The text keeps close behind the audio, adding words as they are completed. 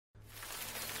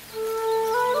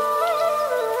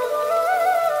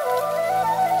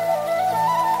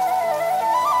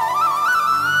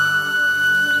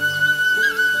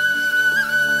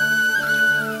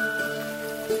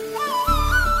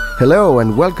Hello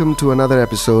and welcome to another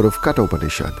episode of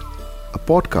Kathopanishad, a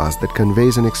podcast that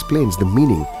conveys and explains the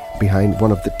meaning behind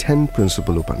one of the 10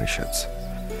 principal Upanishads.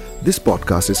 This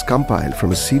podcast is compiled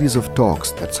from a series of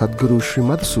talks that Sadhguru Sri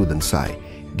Madhusudan Sai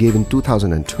gave in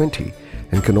 2020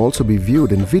 and can also be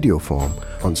viewed in video form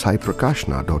on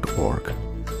saiprakashna.org.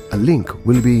 A link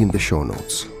will be in the show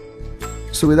notes.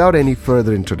 So without any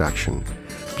further introduction,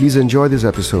 please enjoy this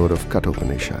episode of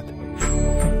Kathopanishad.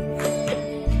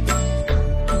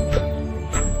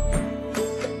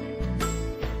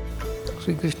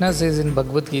 Sri Krishna says in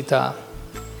Bhagavad Gita,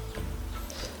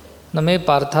 Name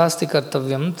parthasti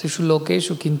kartavyam trishu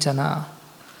lokeshu kinchana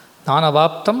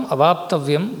nanavaptam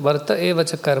avaptavyam varta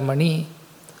evacha karmani.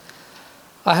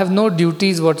 I have no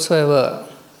duties whatsoever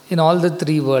in all the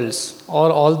three worlds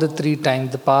or all the three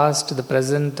times, the past, the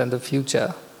present and the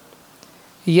future.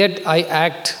 Yet I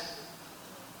act,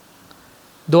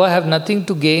 though I have nothing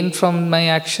to gain from my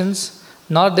actions,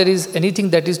 nor there is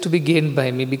anything that is to be gained by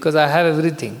me, because I have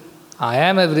everything. I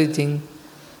am everything.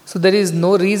 So there is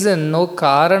no reason, no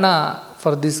karana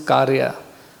for this karya,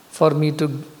 for me to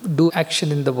do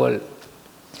action in the world.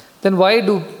 Then why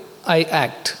do I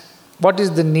act? What is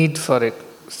the need for it?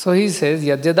 So he says,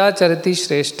 Yadyada charati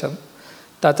shreshtham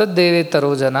tatad deve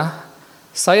tarojana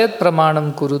sayat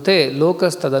pramanam kurute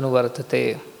lokas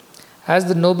tadanuvartate. As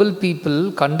the noble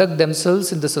people conduct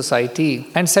themselves in the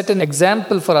society and set an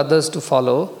example for others to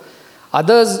follow,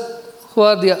 others who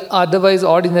are the otherwise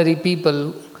ordinary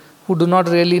people who do not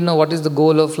really know what is the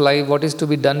goal of life, what is to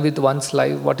be done with one's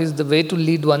life, what is the way to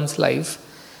lead one's life,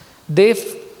 they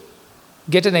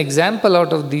get an example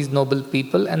out of these noble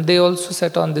people and they also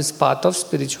set on this path of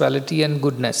spirituality and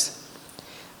goodness.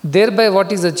 Thereby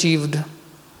what is achieved?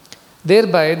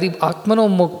 Thereby the Atmano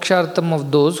Mokshartam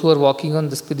of those who are walking on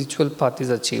the spiritual path is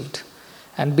achieved.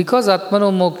 And because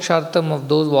Atmano Mokshartam of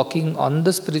those walking on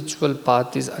the spiritual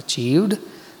path is achieved,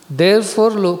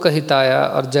 therefore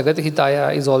Lokahitaya or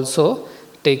Jagatahitaya is also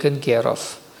taken care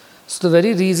of. So the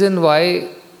very reason why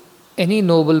any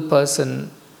noble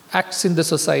person acts in the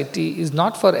society is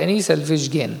not for any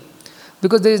selfish gain.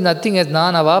 Because there is nothing as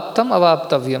nan avaptam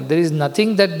avaptavyam. There is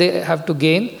nothing that they have to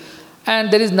gain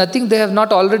and there is nothing they have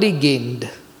not already gained.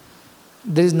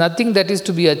 There is nothing that is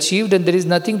to be achieved and there is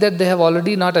nothing that they have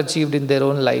already not achieved in their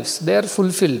own lives. They are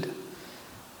fulfilled.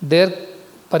 Their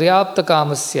paryapta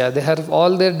kamasya, they have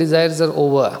all their desires are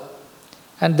over.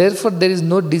 And therefore there is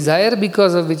no desire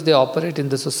because of which they operate in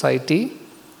the society.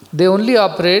 They only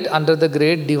operate under the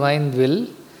great divine will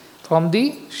from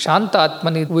the Shanta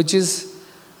Atmani, which is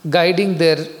guiding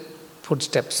their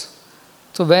footsteps.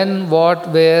 So when, what,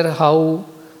 where, how,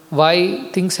 why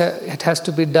things it has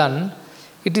to be done,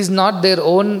 it is not their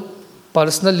own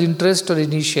personal interest or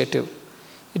initiative.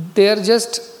 They are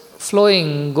just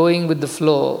flowing, going with the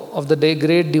flow of the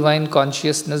great divine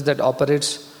consciousness that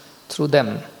operates through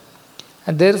them.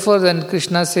 And therefore then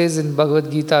Krishna says in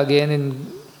Bhagavad Gita again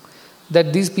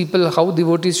that these people, how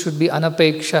devotees should be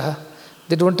anapeksha,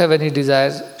 they don't have any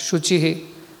desires, shuchihi,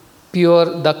 pure,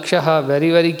 dakshaha,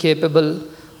 very, very capable,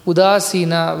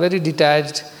 udasina, very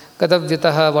detached,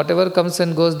 katavyataha, whatever comes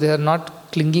and goes, they are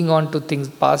not clinging on to things.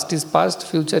 Past is past,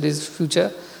 future is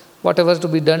future. Whatever to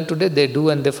be done today, they do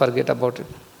and they forget about it.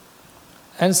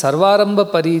 And sarvarambha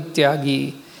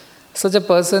parityagi, such a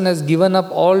person has given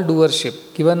up all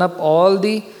doership, given up all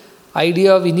the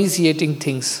idea of initiating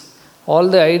things, all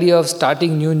the idea of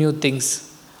starting new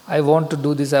things. I want to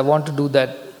do this, I want to do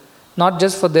that. Not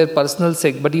just for their personal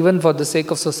sake, but even for the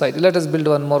sake of society. Let us build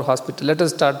one more hospital, let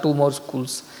us start 2 more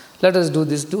schools, let us do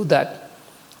this, do that.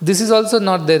 This is also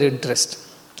not their interest.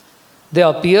 They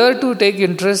appear to take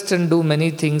interest and do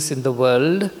many things in the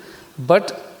world,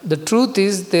 but the truth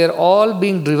is they are all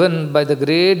being driven by the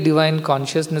great divine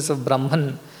consciousness of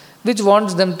Brahman, which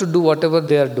wants them to do whatever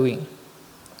they are doing.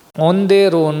 On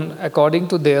their own, according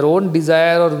to their own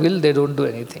desire or will, they don't do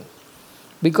anything.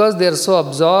 Because they are so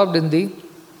absorbed in the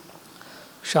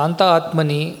Shanta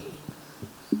Atmani,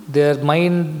 their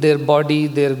mind, their body,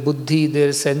 their buddhi,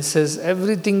 their senses,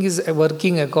 everything is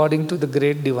working according to the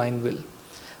great divine will.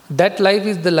 That life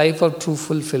is the life of true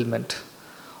fulfillment.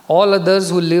 All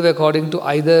others who live according to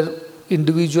either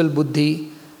individual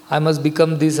buddhi, I must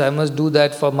become this, I must do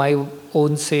that for my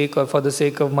own sake or for the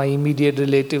sake of my immediate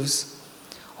relatives,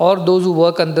 or those who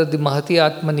work under the Mahati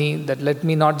Atmani, that let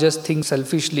me not just think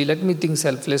selfishly, let me think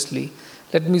selflessly,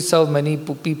 let me serve many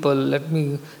people, let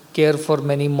me care for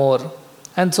many more.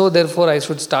 And so therefore I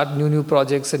should start new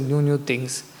projects and new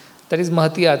things. That is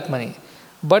Mahati Atmani.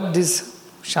 But this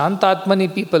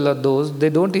Shantatmani people are those, they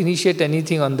don't initiate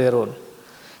anything on their own.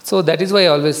 So that is why I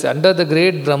always say, under the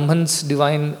great Brahman's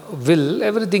divine will,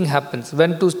 everything happens.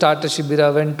 When to start a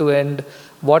Shibira, when to end,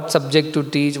 what subject to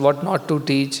teach, what not to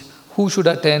teach, who should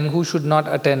attend, who should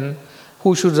not attend,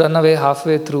 who should run away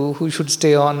halfway through, who should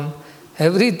stay on.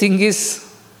 Everything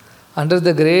is under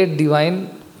the great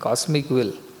divine cosmic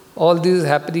will. All this is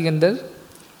happening under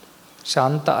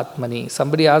Shanta Atmani.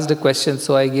 Somebody asked a question,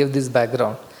 so I gave this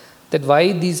background. That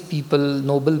why these people,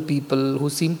 noble people who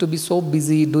seem to be so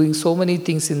busy doing so many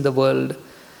things in the world,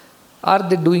 are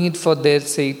they doing it for their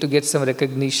sake, to get some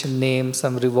recognition, name,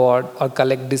 some reward, or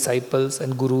collect disciples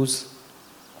and gurus?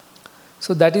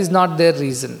 So that is not their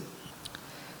reason.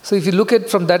 So if you look at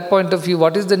from that point of view,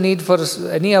 what is the need for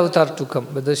any avatar to come,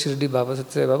 whether Shirdi Baba,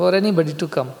 Satyai Baba, or anybody to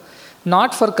come?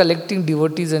 Not for collecting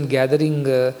devotees and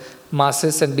gathering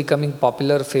masses and becoming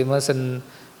popular, famous and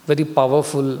very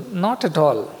powerful. Not at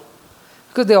all.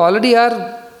 Because they already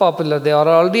are popular, they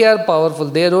already are powerful.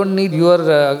 They don't need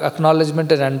your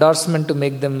acknowledgement and endorsement to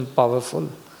make them powerful.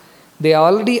 They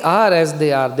already are as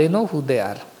they are. They know who they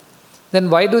are. Then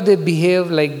why do they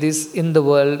behave like this in the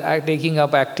world, taking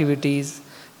up activities,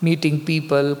 meeting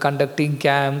people, conducting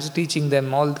camps, teaching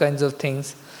them all kinds of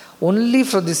things, only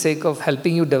for the sake of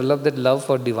helping you develop that love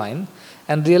for divine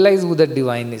and realize who that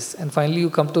divine is. And finally you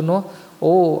come to know,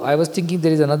 oh, I was thinking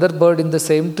there is another bird in the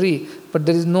same tree, but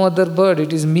there is no other bird,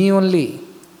 it is me only.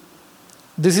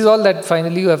 This is all that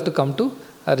finally you have to come to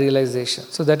a realization.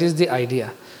 So that is the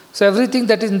idea. So everything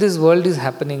that is in this world is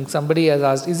happening. Somebody has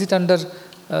asked, is it under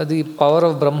the power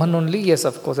of Brahman only? Yes,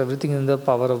 of course, everything in the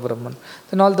power of Brahman.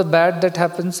 Then all the bad that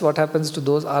happens, what happens to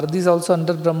those? Are these also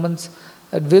under Brahman's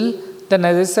will? Then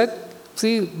as I said,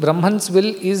 see, Brahman's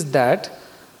will is that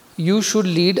you should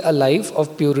lead a life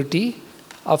of purity,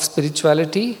 of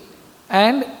spirituality,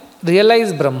 and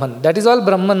realize Brahman. That is all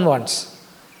Brahman wants.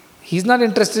 He is not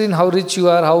interested in how rich you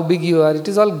are, how big you are. It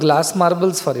is all glass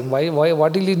marbles for him. Why?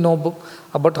 What will he know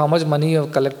about how much money you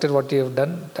have collected, what you have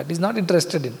done? That is not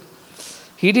interested in.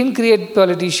 He didn't create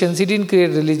politicians, he didn't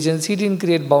create religions, he didn't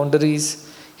create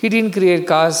boundaries, he didn't create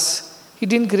castes, he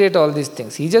didn't create all these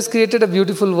things. He just created a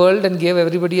beautiful world and gave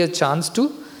everybody a chance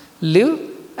to live,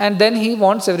 and then he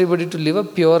wants everybody to live a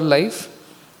pure life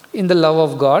in the love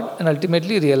of God and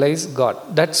ultimately realize God.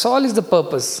 That's all is the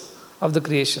purpose of the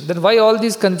creation. Then why all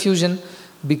this confusion?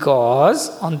 Because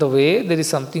on the way there is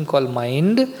something called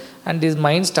mind, and this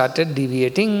mind started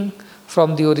deviating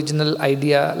from the original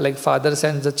idea. Like father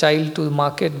sends the child to the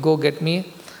market, go get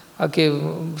me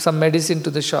some medicine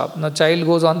to the shop. Now child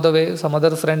goes on the way, some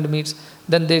other friend meets,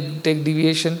 then they take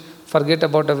deviation, forget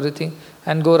about everything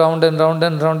and go round and round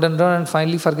and round and round, and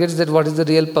finally forgets that what is the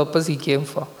real purpose he came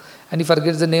for, and he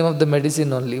forgets the name of the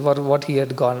medicine only for what he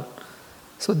had gone.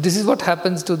 So this is what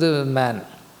happens to the man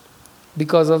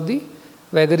because of the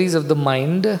vagaries of the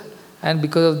mind and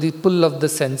because of the pull of the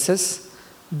senses.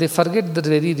 They forget the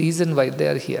very reason why they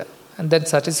are here, and then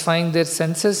satisfying their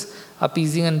senses,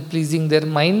 appeasing and pleasing their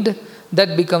mind,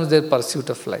 that becomes their pursuit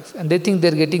of life, and they think they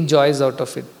are getting joys out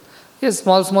of it. Yes,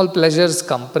 small pleasures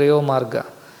come, prayo marga.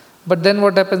 But then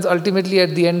what happens ultimately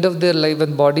at the end of their life,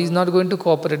 when body is not going to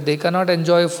cooperate, they cannot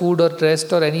enjoy food or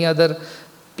rest or any other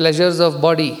pleasures of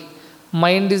body.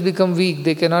 Mind is become weak,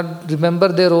 they cannot remember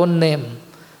their own name,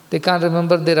 they can't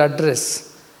remember their address.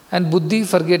 And buddhi,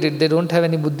 forget it, they don't have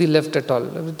any buddhi left at all.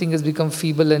 Everything has become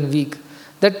feeble and weak.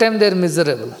 That time they are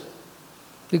miserable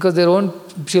because their own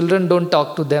children don't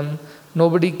talk to them,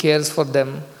 nobody cares for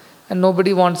them, and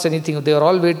nobody wants anything. They are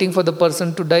all waiting for the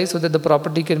person to die so that the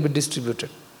property can be distributed.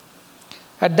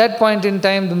 At that point in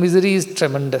time, the misery is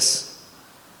tremendous.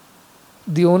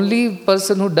 The only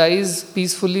person who dies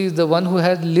peacefully is the one who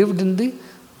has lived in the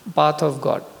path of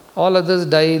God. All others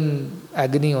die in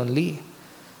agony only.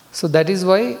 So that is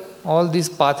why all this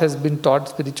path has been taught,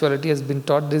 spirituality has been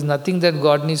taught. There is nothing that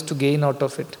God needs to gain out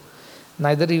of it.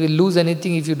 Neither he will lose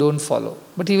anything if you don't follow.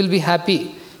 But he will be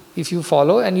happy if you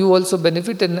follow, and you also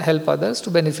benefit and help others to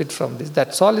benefit from this.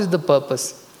 That's all is the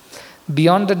purpose.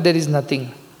 Beyond that there is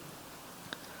nothing.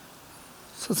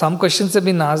 So some questions have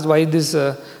been asked, why this,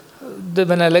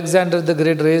 when Alexander the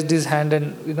Great raised his hand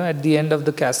and at the end of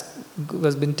the casket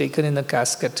was been taken in a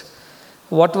casket,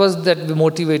 what was that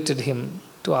motivated him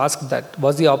to ask that?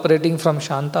 Was he operating from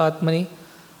Shanta Atmani?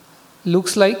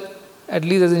 Looks like, at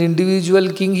least as an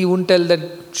individual king, he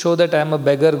wouldn't show that I am a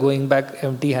beggar going back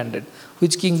empty-handed.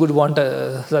 Which king would want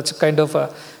such kind of a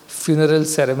funeral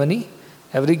ceremony?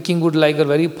 Every king would like a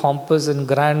very pompous and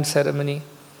grand ceremony.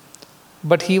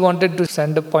 But he wanted to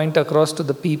send a point across to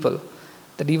the people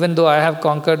that even though I have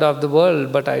conquered of the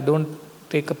world, but I don't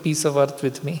take a piece of earth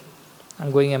with me. I'm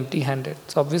going empty-handed.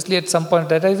 So obviously at some point,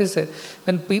 that I will say,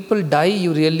 when people die,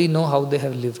 you really know how they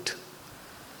have lived.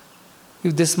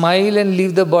 If they smile and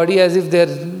leave the body as if they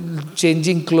are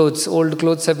changing clothes, old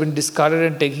clothes have been discarded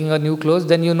and taking a new clothes,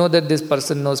 then you know that this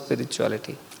person knows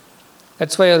spirituality.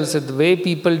 That's why I said the way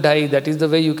people die, that is the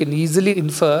way you can easily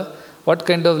infer what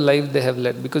kind of life they have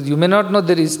led. Because you may not know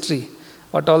their history,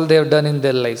 what all they have done in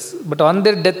their lives. But on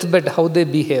their deathbed, how they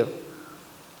behave,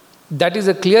 that is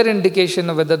a clear indication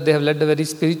of whether they have led a very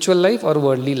spiritual life or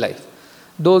worldly life.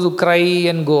 Those who cry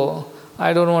and go,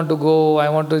 I don't want to go, I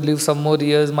want to live some more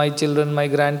years, my children, my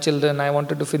grandchildren, I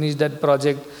wanted to finish that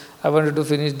project, I wanted to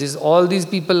finish this. All these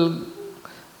people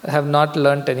have not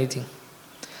learnt anything.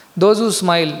 Those who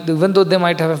smile, even though they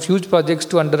might have huge projects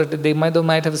to undertake, they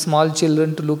might have small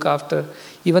children to look after,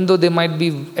 even though they might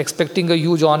be expecting a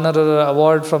huge honor or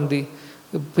award from the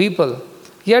people.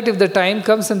 Yet if the time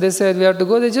comes and they say we have to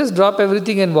go, they just drop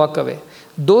everything and walk away.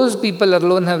 Those people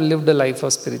alone have lived a life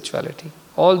of spirituality.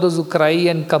 All those who cry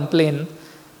and complain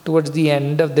towards the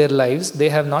end of their lives, they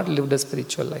have not lived a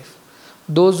spiritual life.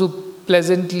 Those who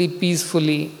pleasantly,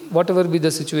 peacefully, whatever be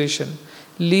the situation,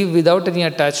 live without any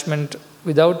attachment,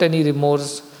 without any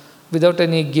remorse, without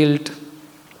any guilt,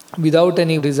 without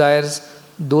any desires,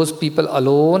 those people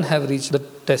alone have reached the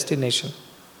destination.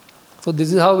 So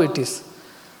this is how it is.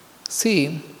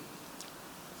 See,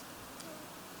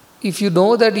 if you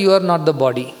know that you are not the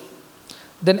body,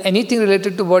 then anything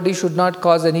related to body should not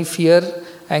cause any fear,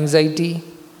 anxiety,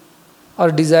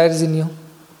 or desires in you.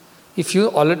 If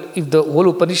the whole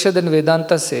Upanishad and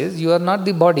Vedanta says you are not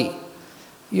the body,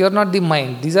 you are not the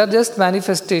mind. These are just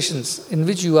manifestations in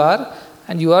which you are,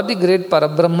 and you are the great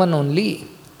Parabrahman only,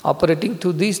 operating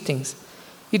through these things.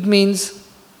 It means,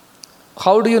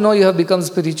 how do you know you have become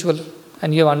spiritual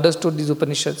and you have understood these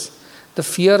Upanishads? The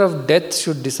fear of death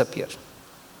should disappear.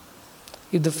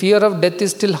 If the fear of death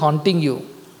is still haunting you,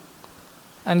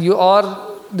 and you are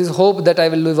this hope that I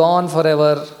will live on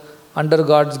forever under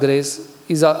God's grace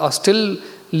is still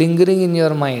lingering in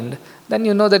your mind, then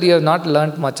you know that you have not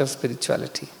learnt much of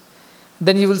spirituality.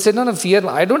 Then you will say, no, fear,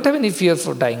 I don't have any fear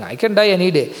for dying. I can die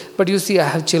any day. But you see, I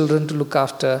have children to look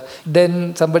after.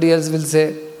 Then somebody else will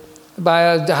say, I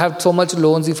have so much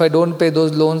loans. If I don't pay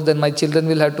those loans, then my children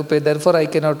will have to pay. Therefore, I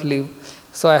cannot live.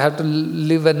 So I have to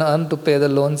live and earn to pay the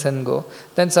loans and go.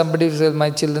 Then somebody will say,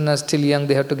 my children are still young.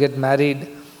 They have to get married.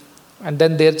 And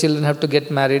then their children have to get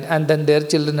married. And then their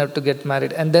children have to get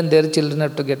married. And then their children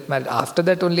have to get married. After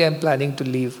that only I am planning to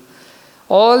leave.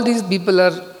 All these people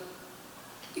are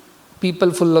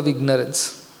people full of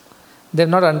ignorance. They have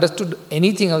not understood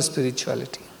anything of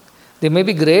spirituality. They may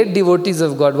be great devotees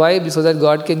of God. Why? So that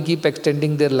God can keep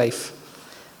extending their life.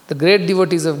 The great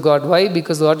devotees of God. Why?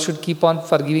 Because God should keep on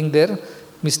forgiving their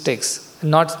mistakes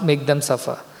and not make them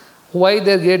suffer. Why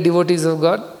they are great devotees of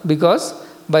God? Because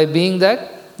by being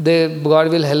that,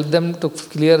 God will help them to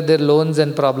clear their loans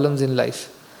and problems in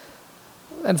life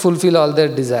and fulfill all their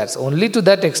desires. Only to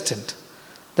that extent.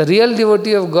 The real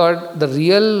devotee of God, the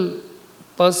real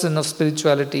person of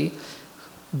spirituality,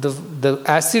 the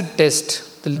acid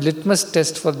test, the litmus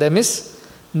test for them is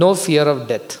no fear of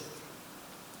death.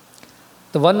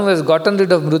 The one who has gotten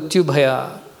rid of mrityu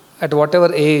bhaya at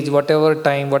whatever age, whatever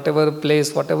time, whatever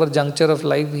place, whatever juncture of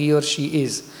life he or she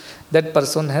is, that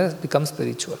person has become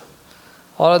spiritual.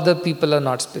 All other people are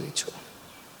not spiritual.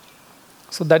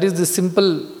 So that is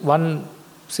the one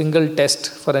single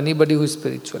test for anybody who is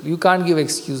spiritual. You can't give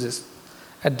excuses.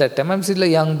 At that time, I'm still a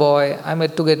young boy, I'm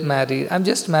yet to get married, I'm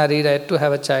just married, I had to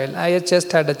have a child, I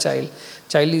just had a child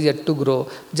is yet to grow,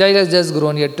 child has just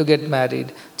grown, yet to get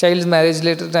married, child's marriage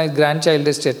later, my grandchild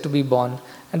is yet to be born.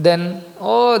 And then,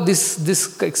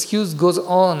 this excuse goes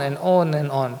on and on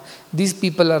and on. These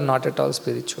people are not at all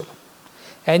spiritual.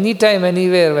 Anytime,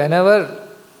 anywhere, whenever,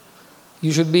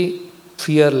 you should be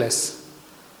fearless.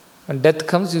 When death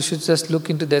comes, you should just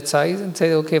look into death's eyes and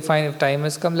say, okay, fine, if time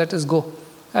has come, let us go.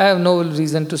 I have no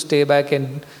reason to stay back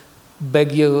and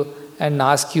beg you and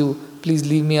ask you, please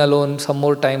leave me alone some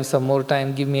more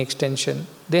time, give me extension.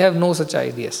 They have no such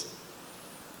ideas.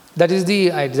 That is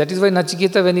the idea. That is why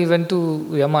Nachiketa, when he went to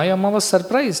Yama was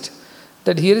surprised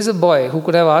that here is a boy who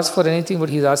could have asked for anything, but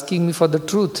he is asking me for the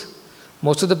truth.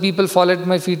 Most of the people fall at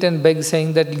my feet and beg,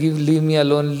 saying that leave me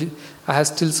alone. I have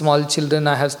still small children,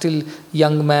 I have still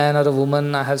young man or a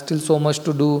woman, I have still so much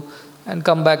to do, and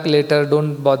come back later,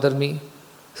 don't bother me.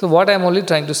 So what I am only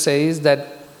trying to say is that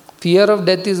fear of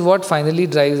death is what finally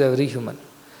drives every human.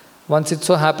 Once it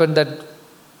so happened that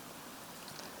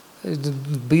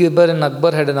Birbal and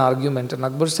Akbar had an argument, and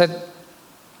Akbar said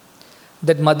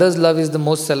that mother's love is the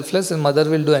most selfless and mother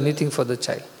will do anything for the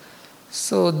child.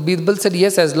 So Birbal said,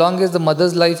 yes, as long as the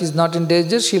mother's life is not in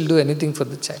danger, she'll do anything for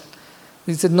the child.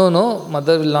 He said, no,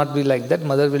 mother will not be like that,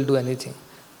 mother will do anything.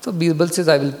 So Birbal says,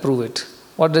 I will prove it.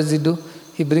 What does he do?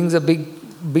 He brings a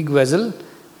big vessel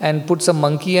and puts a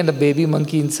monkey and a baby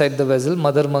monkey inside the vessel,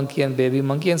 mother monkey and baby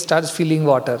monkey, and starts filling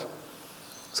water.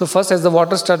 So first, as the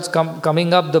water starts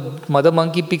coming up, the mother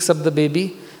monkey picks up the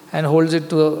baby and holds it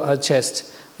to her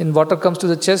chest. When water comes to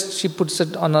the chest, she puts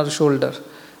it on her shoulder.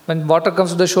 When water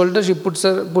comes to the shoulder, she puts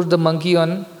the monkey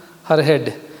on her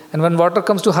head. And when water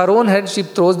comes to her own head, she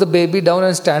throws the baby down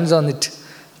and stands on it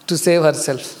to save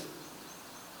herself.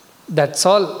 That's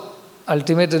all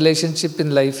ultimate relationship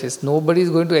in life is. Nobody is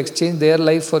going to exchange their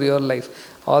life for your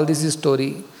life. All this is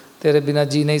story. Tere bina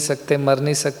ji nahi sakte, mar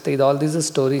nahi sakte. All these are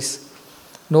stories.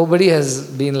 Nobody has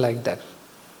been like that.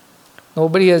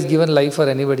 Nobody has given life for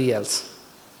anybody else.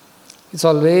 It's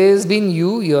always been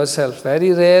you, yourself.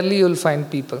 Very rarely you will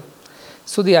find people.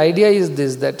 So the idea is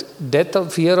this, that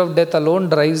fear of death alone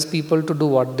drives people to do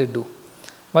what they do.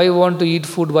 Why we want to eat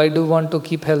food? Why do we want to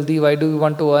keep healthy? Why do we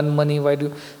want to earn money?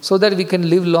 So that we can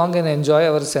live long and enjoy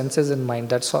our senses and mind.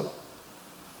 That's all.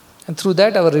 And through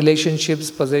that, our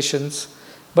relationships, possessions.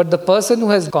 But the person who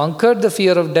has conquered the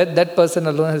fear of death, that person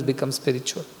alone has become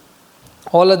spiritual.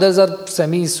 All others are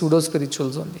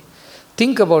pseudo-spirituals only.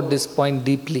 Think about this point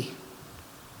deeply.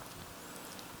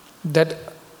 That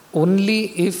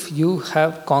only if you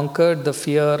have conquered the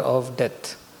fear of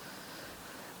death,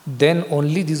 then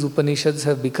only these Upanishads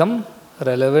have become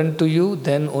relevant to you,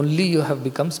 then only you have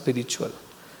become spiritual.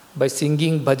 By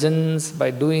singing bhajans,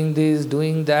 by doing this,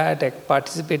 doing that,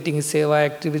 participating in seva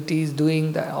activities,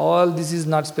 doing that, all this is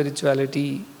not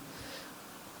spirituality.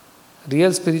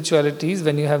 Real spirituality is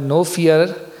when you have no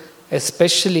fear,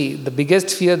 especially the biggest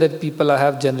fear that people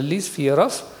have generally is fear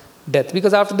of death.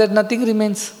 Because after that nothing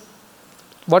remains.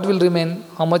 What will remain?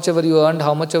 How much ever you earned,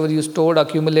 how much ever you stored,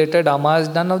 accumulated,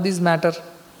 amassed, none of these matter.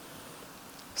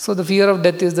 So the fear of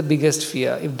death is the biggest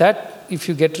fear. If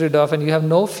you get rid of and you have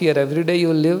no fear, every day you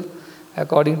will live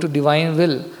according to divine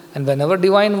will. And whenever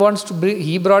divine wants to bring,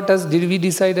 he brought us, did we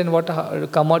decide and what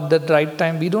come at the right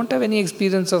time? We don't have any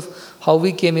experience of how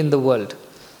we came in the world.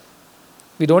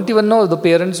 We don't even know the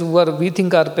parents we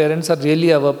think our parents are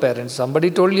really our parents.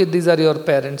 Somebody told you these are your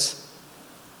parents.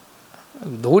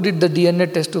 Who did the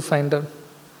DNA test to find her?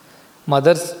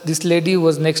 Mother, this lady who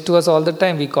was next to us all the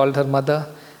time, we called her mother.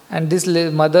 And this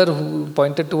mother who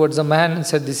pointed towards a man and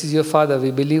said, this is your father,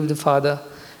 we believe the father.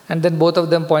 And then both of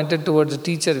them pointed towards the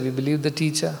teacher, we believe the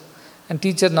teacher. And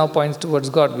teacher now points towards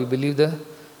God, we believe the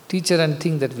teacher and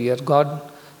think that we are God.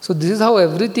 So this is how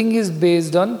everything is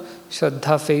based on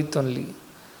Shraddha, faith only.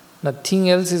 Nothing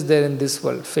else is there in this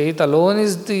world. Faith alone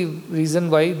is the reason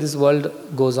why this world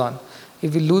goes on.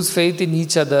 If we lose faith in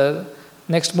each other,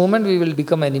 next moment we will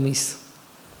become enemies.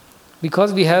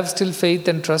 Because we have still faith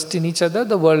and trust in each other,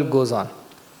 the world goes on.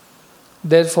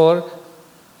 Therefore,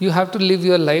 you have to live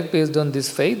your life based on this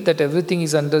faith that everything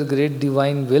is under great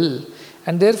divine will.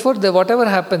 And therefore, whatever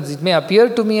happens, it may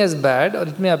appear to me as bad, or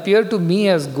it may appear to me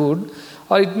as good,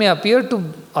 or it may appear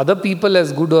to other people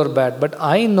as good or bad, but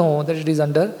I know that it is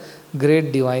under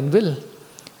great divine will.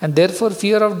 And therefore,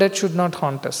 fear of death should not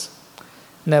haunt us.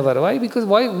 Never. Why? Because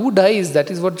who dies?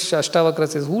 That is what Ashtavakra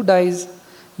says. Who dies?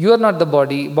 You are not the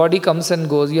body. Body comes and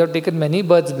goes. You have taken many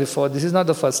births before. This is not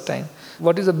the first time.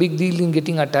 What is the big deal in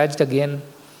getting attached again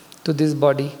to this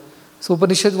body? So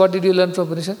Upanishad, what did you learn from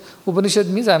Upanishad? Upanishad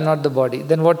means I am not the body.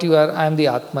 Then what you are? I am the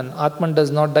Atman. Atman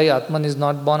does not die. Atman is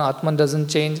not born. Atman doesn't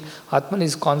change. Atman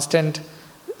is constant.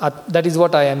 That is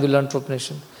what I am. You learn from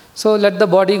Upanishad. So let the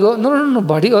body go. No.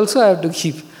 Body also I have to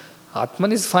keep.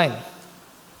 Atman is fine.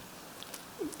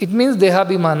 It means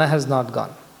Dehabhimana has not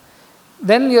gone.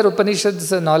 Then your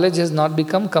Upanishad's knowledge has not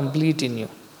become complete in you.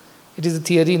 It is a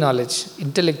theory knowledge,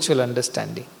 intellectual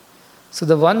understanding. So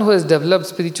the one who has developed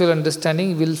spiritual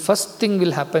understanding, first thing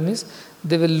will happen is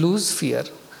they will lose fear.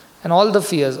 And all the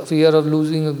fears, fear of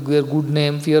losing their good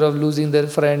name, fear of losing their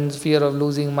friends, fear of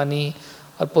losing money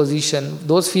or position,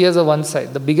 those fears are one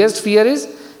side. The biggest fear is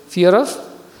fear of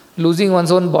losing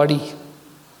one's own body.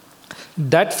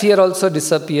 That fear also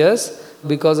disappears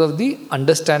because of the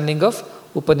understanding of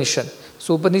Upanishad.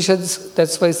 So Upanishads,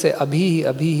 that's why I say,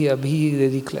 Abhi, they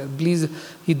declare. Please,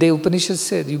 the Upanishads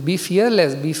say, you be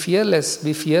fearless, be fearless,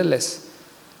 be fearless.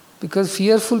 Because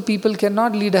fearful people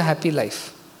cannot lead a happy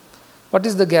life. What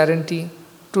is the guarantee?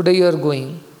 Today you are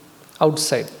going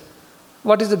outside.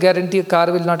 What is the guarantee a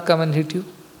car will not come and hit you?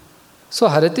 So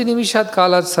Harati Nimishat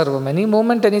Kalat Sarvam. Any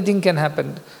moment anything can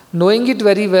happen. Knowing it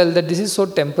very well that this is so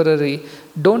temporary,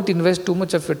 don't invest too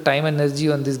much of your time and energy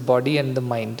on this body and the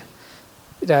mind.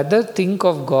 Rather think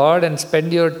of God and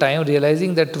spend your time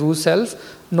realizing the true self,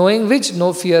 knowing which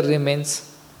no fear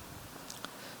remains.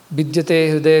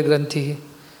 Vidyate hridaya granthi,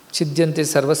 chidyante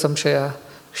sarva samshaya,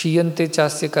 shiyante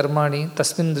chasya karmani,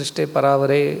 tasmin drishte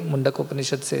paravare, Mundaka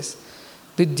Upanishad says.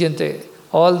 Vidyante,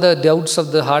 all the doubts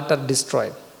of the heart are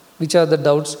destroyed. Which are the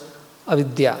doubts?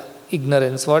 Avidya,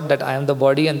 ignorance. What? That I am the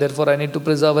body and therefore I need to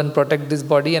preserve and protect this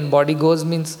body, and body goes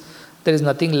means there is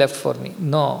nothing left for me.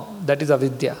 No, that is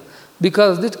avidya.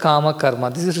 Because of this kama karma,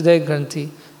 this is Hridaya Granthi,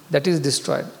 that is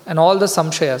destroyed. And all the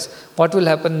samshayas, what will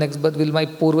happen next birth? Will my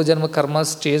purva janma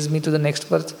karmas chase me to the next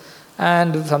birth?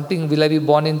 And something, will I be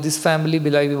born in this family?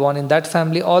 Will I be born in that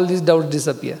family? All these doubts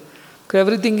disappear.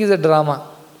 Everything is a drama.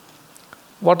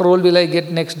 What role will I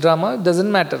get next drama? It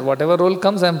doesn't matter. Whatever role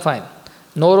comes, I am fine.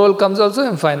 No role comes also, I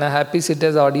am fine. I am happy, sit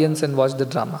as audience and watch the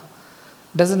drama.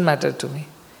 Doesn't matter to me.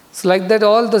 So like that,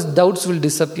 all the doubts will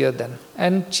disappear then.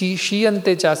 And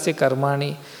shiyante chasya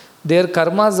karmani, their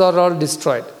karmas are all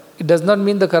destroyed. It does not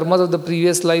mean the karmas of the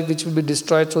previous life which will be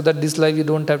destroyed so that this life you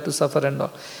don't have to suffer and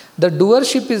all. The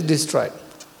doership is destroyed.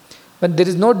 When there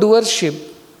is no doership,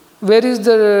 where is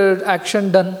the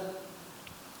action done?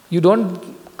 You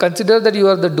don't consider that you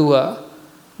are the doer,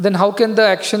 then how can the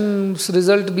action's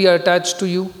result be attached to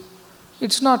you?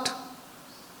 It's not.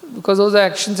 Because those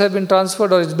actions have been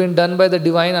transferred or it's been done by the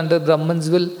divine under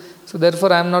Brahman's will. So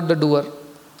therefore I am not the doer.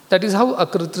 That is how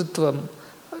akritritvam,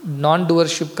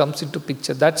 non-doership comes into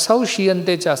picture. That's how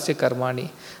shiyante chasya karmani.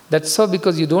 That's how,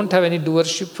 because you don't have any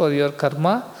doership for your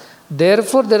karma,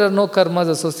 therefore there are no karmas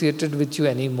associated with you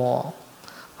anymore.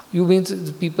 You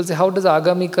means people say, how does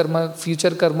agami karma,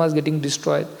 future karma is getting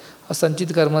destroyed, or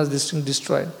sanchit karma is getting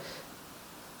destroyed?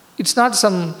 It's not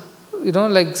some,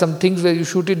 like some things where you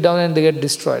shoot it down and they get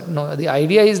destroyed. No, the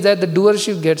idea is that the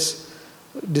doership gets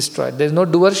destroyed. There is no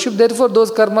doership, therefore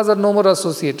those karmas are no more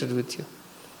associated with you.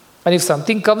 And if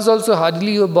something comes also,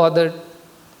 hardly you are bothered.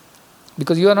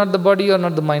 Because you are not the body, you are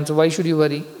not the mind, so why should you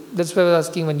worry? That's why I was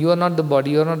asking, when you are not the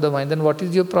body, you are not the mind, then what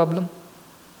is your problem?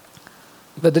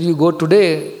 Whether you go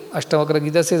today, Ashtavakra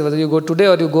Gita says, whether you go today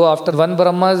or you go after one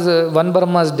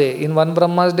Brahma's day. In one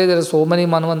Brahma's day, there are so many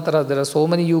Manvantaras, there are so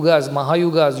many yugas,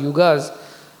 Yugas,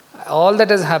 all that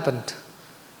has happened.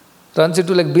 Runs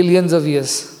into like billions of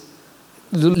years.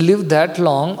 You live that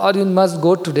long, or you must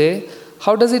go today.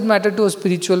 How does it matter to a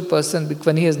spiritual person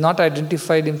when he has not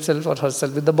identified himself or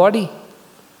herself with the body?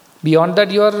 Beyond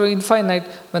that, you are infinite.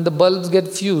 When the bulbs get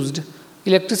fused,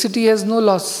 electricity has no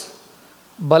loss.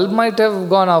 Bulb might have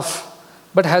gone off,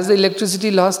 but has the electricity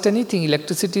lost anything?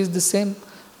 Electricity is the same.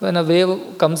 When a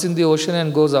wave comes in the ocean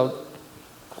and goes out,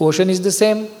 ocean is the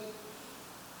same.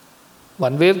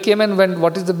 One wave came and went,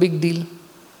 what is the big deal?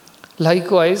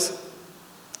 Likewise,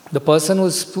 the person who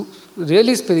is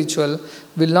really spiritual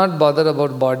will not bother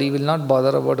about body, will not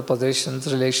bother about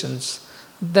possessions, relations.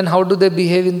 Then how do they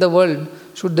behave in the world?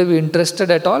 Should they be interested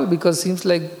at all? Because it seems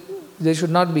like they should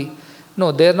not be.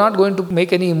 No, they are not going to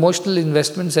make any emotional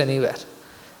investments anywhere.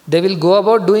 They will go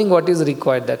about doing what is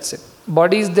required, that's it.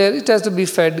 Body is there, it has to be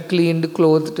fed, cleaned,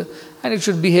 clothed, and it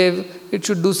should behave, it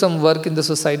should do some work in the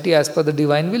society as per the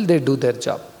divine will, they do their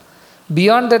job.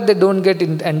 Beyond that, they don't get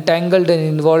entangled and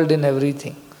involved in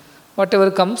everything.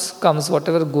 Whatever comes,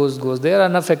 whatever goes. They are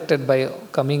unaffected by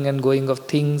coming and going of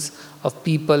things, of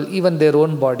people, even their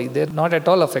own body. They are not at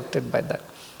all affected by that.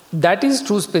 That is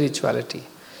true spirituality.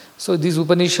 So these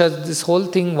Upanishads, this whole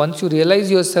thing, once you realize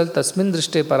yourself, tasmin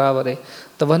drishte paravare,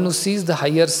 the one who sees the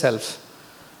higher self,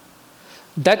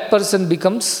 that person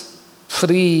becomes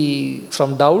free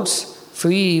from doubts,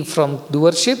 free from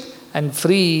doership, and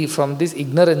free from this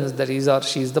ignorance that is or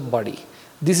she is the body.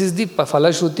 This is the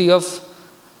Falashruti of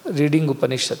reading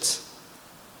Upanishads.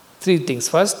 Three things.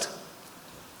 First,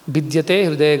 Vidyate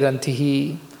Hridaya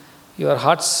Grantihi, your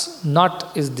heart's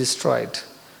knot is destroyed.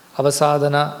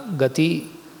 Avasadana Gati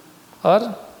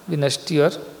or Vinashti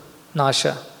or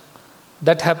Nasha.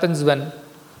 That happens when?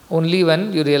 Only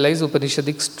when you realize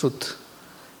Upanishadic truth.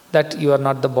 That you are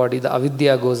not the body, the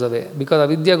avidya goes away. Because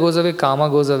avidya goes away, kama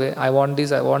goes away. I want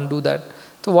this, I want to do that.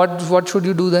 So what should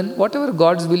you do then? Whatever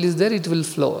God's will is there, it will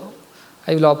flow.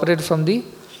 I will operate from the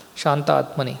Shanta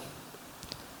Atmani.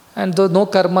 And though no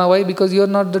karma, why? Because you are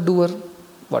not the doer.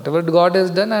 Whatever God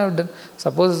has done, I have done.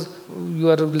 Suppose you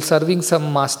are serving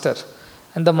some master,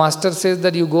 and the master says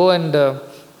that you go and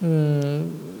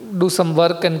do some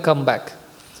work and come back.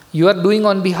 You are doing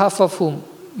on behalf of whom?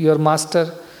 Your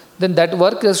master. Then that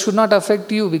work should not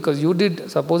affect you because you did.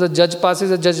 Suppose a judge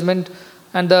passes a judgment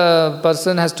and the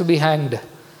person has to be hanged.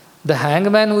 The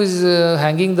hangman who is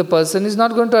hanging the person is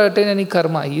not going to attain any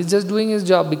karma. He is just doing his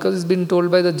job because he's been told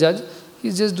by the judge. He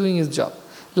is just doing his job.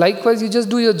 Likewise, you just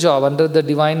do your job under the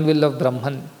divine will of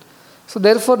Brahman. So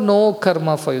therefore, no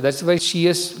karma for you. That's why she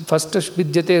is first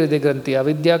vidyate hridaya granthi,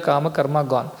 avidya, kama, karma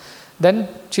gone. Then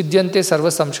chidyante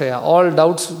sarva samshaya. All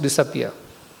doubts disappear.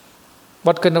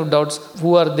 What kind of doubts?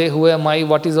 Who are they? Who am I?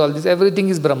 What is all this? Everything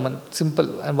is Brahman.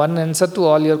 Simple. And one answer to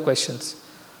all your questions.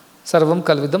 Sarvam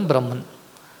Kalvidam Brahman.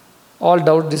 All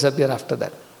doubt disappear after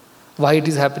that. Why it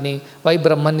is happening, why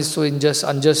Brahman is so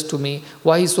unjust to me,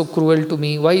 why he is so cruel to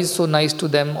me, why he is so nice to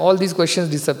them, all these questions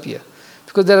disappear.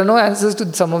 Because there are no answers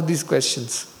to some of these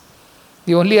questions.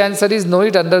 The only answer is know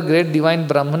it under great divine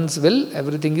Brahman's will,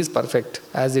 everything is perfect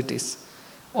as it is.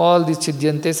 All these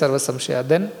chidyante sarva samshaya.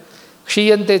 Then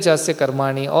kshiyante chasya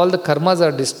karmani, all the karmas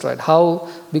are destroyed. How?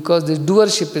 Because the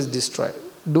doership is destroyed.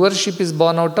 Doership is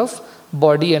born out of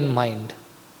body and mind.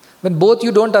 When both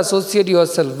you don't associate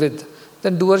yourself with,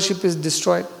 then doership is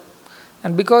destroyed.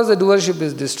 And because the doership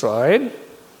is destroyed,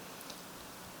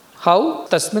 how?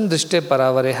 Tasmin drishte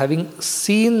paravare, having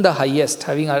seen the highest,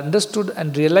 having understood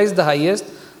and realized the highest,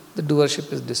 the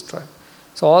doership is destroyed.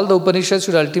 So all the Upanishads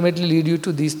should ultimately lead you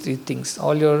to these three things.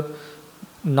 All your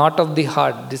knot of the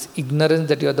heart, this ignorance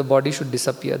that you are the body should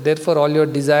disappear. Therefore all your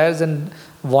desires and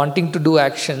wanting to do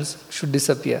actions should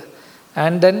disappear.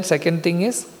 And then second thing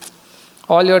is,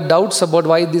 all your doubts about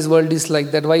why this world is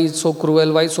like that, why it's so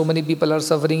cruel, why so many people are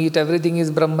suffering it, everything is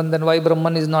Brahman, then why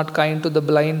Brahman is not kind to the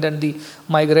blind and the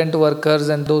migrant workers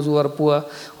and those who are poor,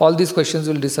 all these questions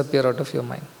will disappear out of your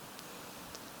mind.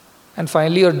 And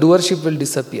finally your doership will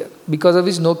disappear, because of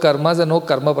which no karmas and no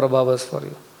karma prabhavas for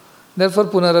you. Therefore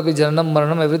punarapi jananam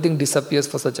maranam, everything disappears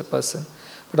for such a person.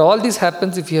 But all this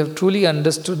happens if you have truly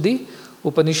understood the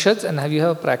Upanishads and you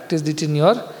have practiced it in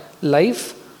your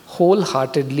life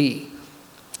wholeheartedly.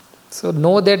 So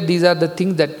know that these are the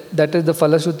things that is the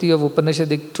Falashruti of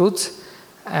Upanishadic truths,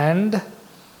 and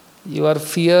your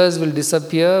fears will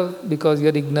disappear because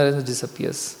your ignorance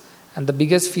disappears. And the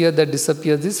biggest fear that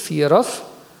disappears is fear of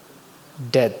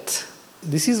death.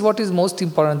 This is what is most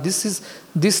important.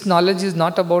 This knowledge is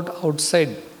not about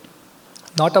outside,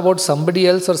 not about somebody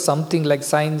else or something like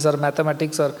science or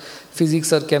mathematics or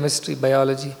physics or chemistry,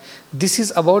 biology. This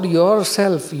is about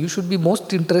yourself. You should be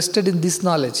most interested in this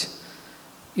knowledge.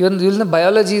 Even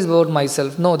biology is about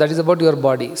myself. No, that is about your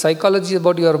body. Psychology is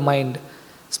about your mind.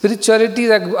 Spirituality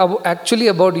is actually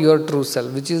about your true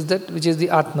self, which is the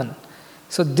Atman.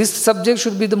 So this subject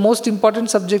should be the most important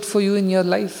subject for you in your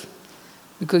life.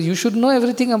 Because you should know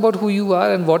everything about who you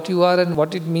are and what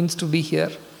it means to be here.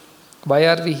 Why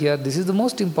are we here? This is the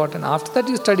most important. After that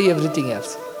you study everything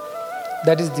else.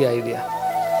 That is the idea.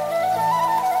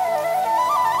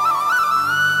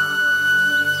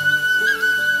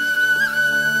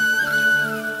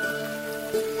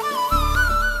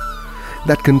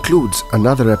 That concludes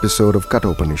another episode of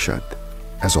Kathopanishad.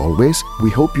 As always, we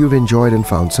hope you've enjoyed and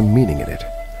found some meaning in it.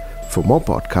 For more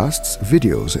podcasts,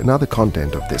 videos, and other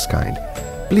content of this kind,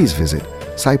 please visit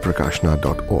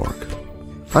saiprakashna.org.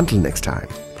 Until next time,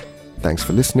 thanks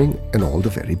for listening and all the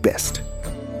very best.